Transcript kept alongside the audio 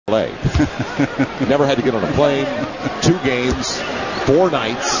LA. Never had to get on a plane. 2 games, 4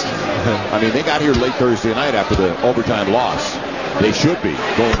 nights. I mean, they got here late Thursday night after the overtime loss. They should be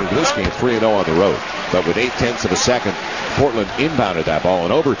going into this game 3-0 on the road. But with 0.8 of a second, Portland inbounded that ball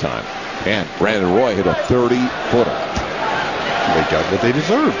in overtime. And Brandon Roy hit a 30-footer. They got what they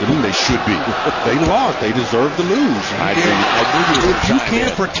deserved. I mean, they should be. They lost. They deserve to lose. If you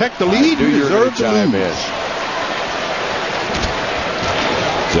can't protect the lead, you deserve to lose.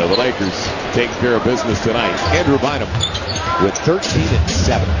 So the Lakers taking care of business tonight. Andrew Bynum with 13 and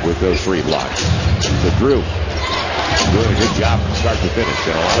 7 with those 3 blocks. So Drew doing a good job from start to finish.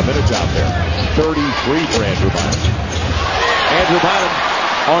 And a lot of minutes out there. 33 for Andrew Bynum. Andrew Bynum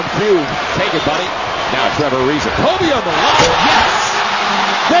on cue. Take it, buddy. Now Trevor Ariza. Kobe on the line. Yes!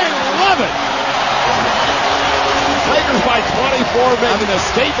 They love it! Lakers by 24, making a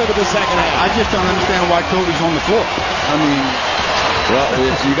statement of the second half. I just don't understand why Kobe's on the floor. I mean... Well,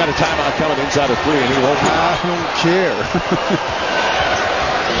 you got a timeout coming inside of 3, and he won't. I don't care.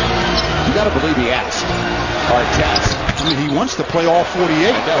 You got to believe he asked. Artest. I mean, he wants to play all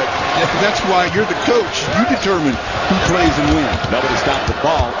 48. But that's why you're the coach. You determine who plays and when. Nobody stopped the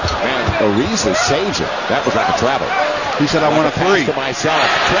ball, and Ariza saves it. That was like a travel. He said, "I want a 3." To myself,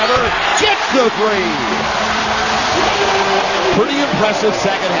 Trevor gets the 3. Pretty impressive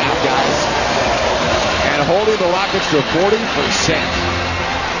second half, guys. And holding the Rockets to 40%.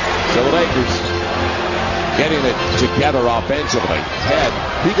 So the Lakers getting it together offensively. Head,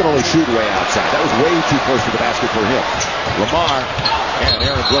 he can only shoot way outside. That was way too close to the basket for him. Lamar and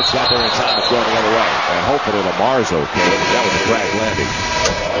Aaron Brooks got there in time. It's going the other way. And hopefully Lamar's okay. That was a crash landing.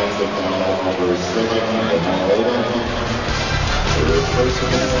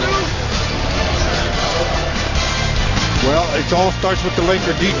 Well, it all starts with the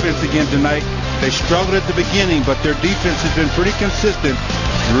Laker defense again tonight. They struggled at the beginning, but their defense has been pretty consistent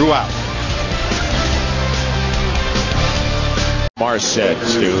throughout. Mars said,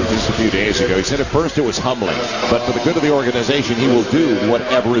 Stu, just a few days ago, he said at first it was humbling, but for the good of the organization, he will do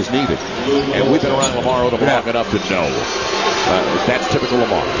whatever is needed. And we've been around Lamar Odom long enough to know that's typical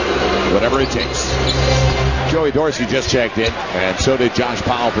Lamar, whatever it takes. Joey Dorsey just checked in, and so did Josh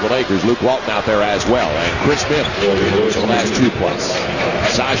Powell for the Lakers. Luke Walton out there as well, and Chris Mihm for the last 2 plays.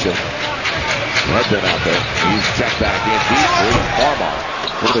 Sasha has been out there. He's checked back in deep. Farmar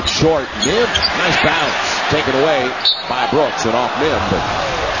a little bit short. Mihm, nice bounce. Taken away by Brooks and off Mihm, but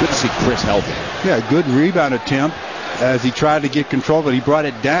good to see Chris healthy. Yeah, good rebound attempt as he tried to get control, but he brought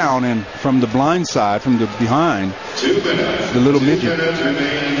it down, and from the blind side, from the behind, the little midget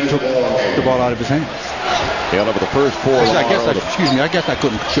took the ball out of his hands. Yeah, over the first 4. I guess I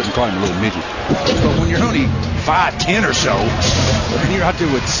shouldn't call him a little midget. But when you're only 5'10" or so, and you're out there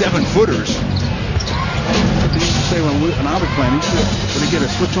with 7-footers, they used to say when I was playing, when they get a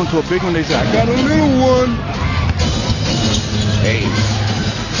switch onto a big one, they say, "I got a little one." Hayes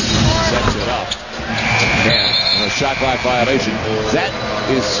sets it up. And a shot clock violation. That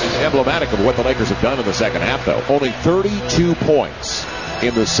is emblematic of what the Lakers have done in the second half, though. Only 32 points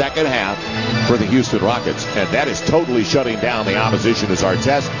in the second half for the Houston Rockets, and that is totally shutting down the opposition as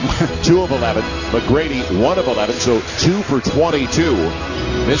Artest 2 of 11, McGrady 1 of 11, so 2 for 22.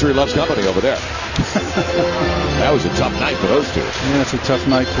 Misery loves company over there. That was a tough night for those 2. Yeah, it's a tough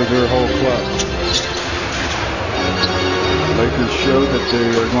night for their whole club. The Lakers show that they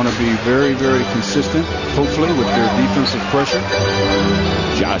are going to be very, very consistent, hopefully, with their defensive pressure.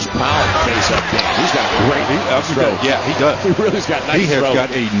 Josh Powell face up game. He's got great throw. Yeah, he does. He really's got nice He has throw.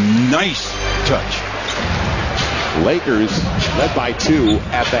 got a nice touch. Lakers led by 2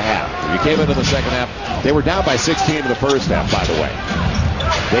 at the half. When you came into the second half, they were down by 16 in the first half, by the way.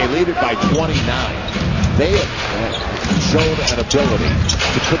 They lead it by 29. They have shown an ability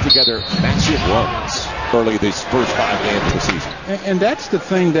to put together massive runs early these first 5 games of the season. And that's the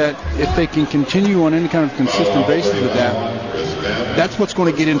thing, that if they can continue on any kind of consistent basis with that, that's what's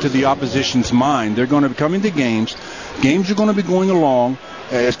going to get into the opposition's mind. They're going to be coming to games. Games are going to be going along.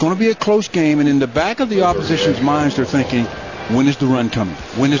 It's going to be a close game. And in the back of the opposition's minds, they're thinking, when is the run coming?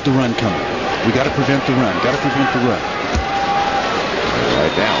 When is the run coming? We got to prevent the run. Got to prevent the run.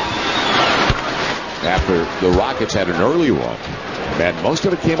 Right now, after the Rockets had an early run, and most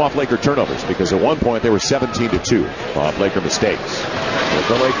of it came off Laker turnovers, because at one point they were 17-2 off Laker mistakes. But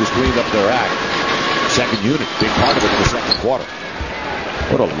the Lakers cleaned up their act. Second unit, big part of it in the second quarter.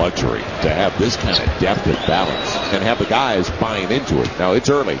 What a luxury to have this kind of depth and balance and have the guys buying into it. Now, it's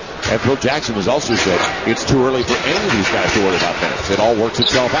early. And Phil Jackson has also said it's too early for any of these guys to worry about minutes. It all works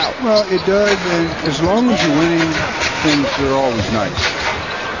itself out. Well, it does. And as long as you're winning, things are always nice.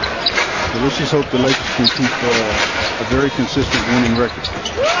 So let's just hope the Lakers can keep a very consistent winning record.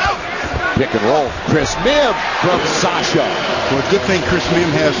 Pick and roll. Chris Mim from Sasha. Well, a good thing Chris Mim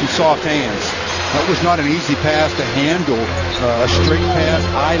has some soft hands. That was not an easy pass to handle, a straight pass,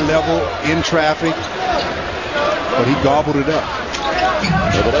 eye level, in traffic, but he gobbled it up.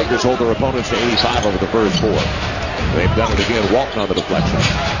 So the Lakers hold their opponents to 85 over the first 4. They've done it again. Walton on the deflection.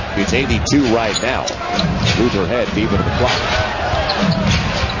 It's 82 right now. Luther head deep into the clock.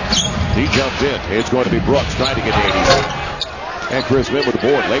 He jumps in. It's going to be Brooks trying to get to 80. And Chris Mim with the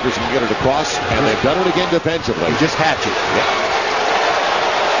board. Lakers can get it across, and they've done it again defensively. Just hatch it.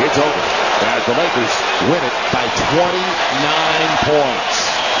 Yeah. It's over. As the Lakers win it by 29 points.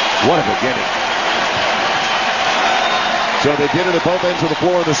 What a beginning. So they did it at both ends of the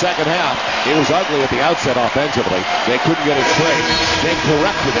floor in the second half. It was ugly at the outset offensively. They couldn't get it straight. They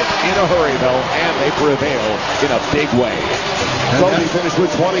corrected it in a hurry, though, and they prevailed in a big way. Kobe finished with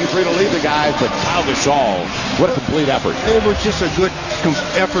 23 to lead the guys, but Pau Gasol, what a complete effort. It was just a good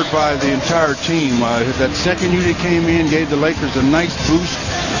effort by the entire team. That second unit came in, gave the Lakers a nice boost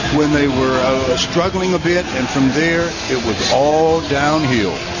when they were struggling a bit, and from there, it was all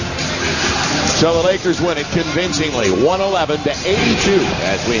downhill. So the Lakers win it convincingly, 111 to 82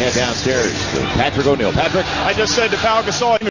 as we head downstairs to Patrick O'Neal. Patrick? I just said to Pau Gasol,